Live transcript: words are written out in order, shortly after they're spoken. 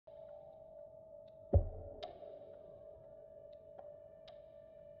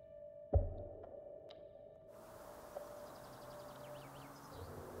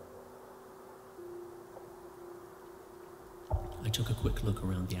took a quick look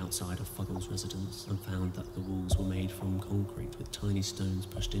around the outside of Fuggle's residence and found that the walls were made from concrete with tiny stones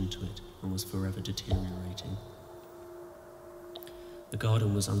pushed into it and was forever deteriorating. The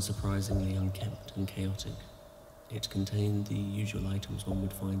garden was unsurprisingly unkempt and chaotic. It contained the usual items one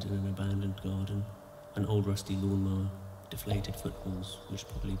would find in an abandoned garden: an old rusty lawnmower, deflated footballs, which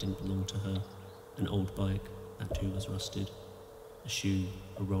probably didn't belong to her, an old bike, that too was rusted, a shoe,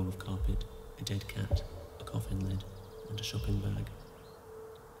 a roll of carpet, a dead cat, a coffin lid, and a shopping bag.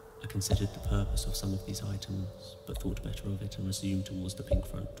 I considered the purpose of some of these items, but thought better of it and resumed towards the pink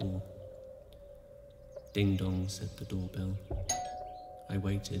front door. Ding dong, said the doorbell. I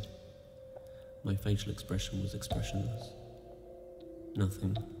waited. My facial expression was expressionless.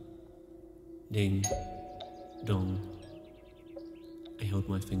 Nothing. Ding. Dong. I held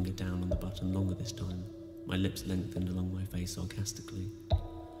my finger down on the button longer this time. My lips lengthened along my face sarcastically.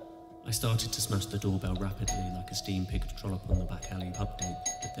 I started to smash the doorbell rapidly like a steam-pigged Trollop on the back alley pub date,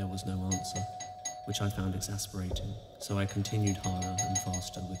 but there was no answer, which I found exasperating, so I continued harder and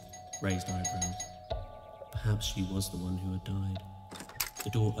faster with raised eyebrows. Perhaps she was the one who had died.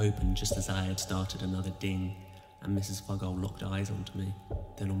 The door opened just as I had started another ding, and Mrs. Fuggall locked eyes onto me,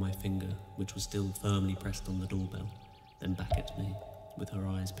 then on my finger, which was still firmly pressed on the doorbell, then back at me, with her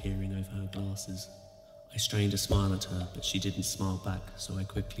eyes peering over her glasses. I strained a smile at her, but she didn't smile back, so I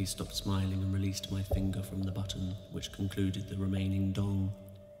quickly stopped smiling and released my finger from the button, which concluded the remaining dong.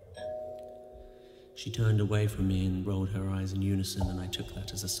 She turned away from me and rolled her eyes in unison, and I took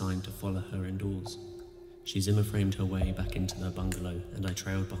that as a sign to follow her indoors. She Zimmer-framed her way back into the bungalow, and I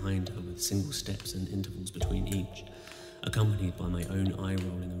trailed behind her with single steps and intervals between each, accompanied by my own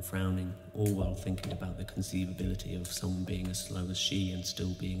eye-rolling and frowning, all while thinking about the conceivability of someone being as slow as she and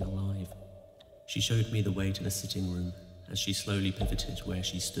still being alive. She showed me the way to the sitting room, as she slowly pivoted where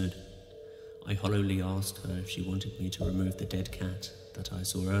she stood. I hollowly asked her if she wanted me to remove the dead cat that I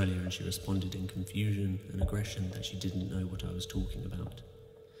saw earlier, and she responded in confusion and aggression that she didn't know what I was talking about.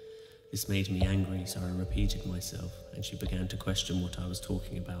 This made me angry, so I repeated myself, and she began to question what I was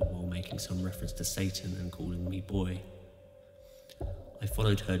talking about while making some reference to Satan and calling me boy. I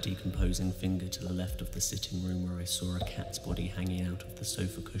followed her decomposing finger to the left of the sitting room, where I saw a cat's body hanging out of the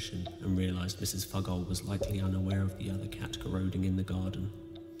sofa cushion and realised Mrs. Fuggall was likely unaware of the other cat corroding in the garden.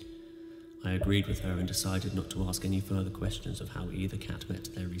 I agreed with her and decided not to ask any further questions of how either cat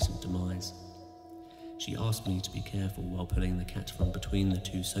met their recent demise. She asked me to be careful while pulling the cat from between the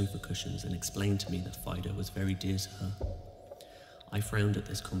two sofa cushions and explained to me that Fido was very dear to her. I frowned at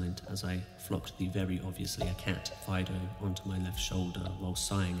this comment as I flopped the very obviously a cat, Fido, onto my left shoulder while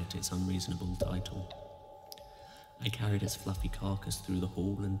sighing at its unreasonable title. I carried its fluffy carcass through the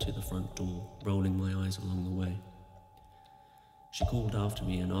hall and to the front door, rolling my eyes along the way. She called after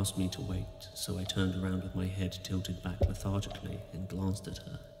me and asked me to wait, so I turned around with my head tilted back lethargically and glanced at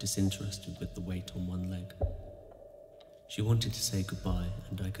her, disinterested with the weight on one leg. She wanted to say goodbye,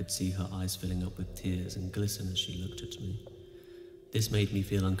 and I could see her eyes filling up with tears and glisten as she looked at me. This made me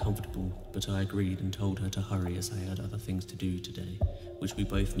feel uncomfortable, but I agreed and told her to hurry as I had other things to do today, which we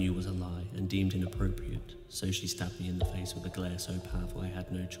both knew was a lie and deemed inappropriate, so she stabbed me in the face with a glare so powerful I had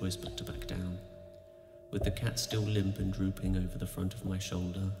no choice but to back down. With the cat still limp and drooping over the front of my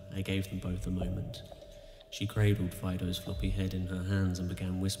shoulder, I gave them both a moment. She cradled Fido's floppy head in her hands and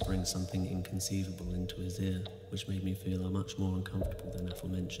began whispering something inconceivable into his ear, which made me feel much more uncomfortable than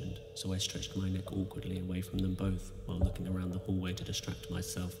aforementioned, so I stretched my neck awkwardly away from them both while looking around the hallway to distract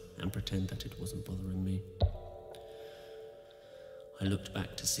myself and pretend that it wasn't bothering me. I looked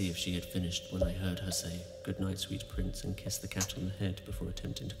back to see if she had finished when I heard her say, "Good night, sweet prince," and kiss the cat on the head before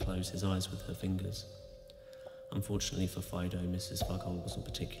attempting to close his eyes with her fingers. Unfortunately for Fido, Mrs. Fuggall wasn't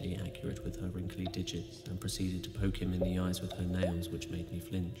particularly accurate with her wrinkly digits and proceeded to poke him in the eyes with her nails, which made me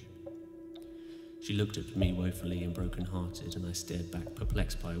flinch. She looked at me woefully and broken-hearted, and I stared back,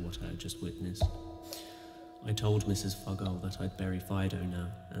 perplexed by what I had just witnessed. I told Mrs. Fuggall that I'd bury Fido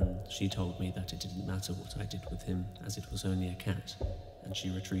now, and she told me that it didn't matter what I did with him, as it was only a cat, and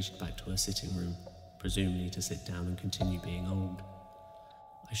she retreated back to her sitting room, presumably to sit down and continue being old.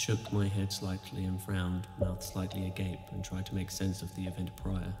 I shook my head slightly and frowned, mouth slightly agape, and tried to make sense of the event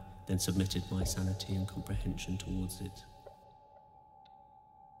prior, then submitted my sanity and comprehension towards it,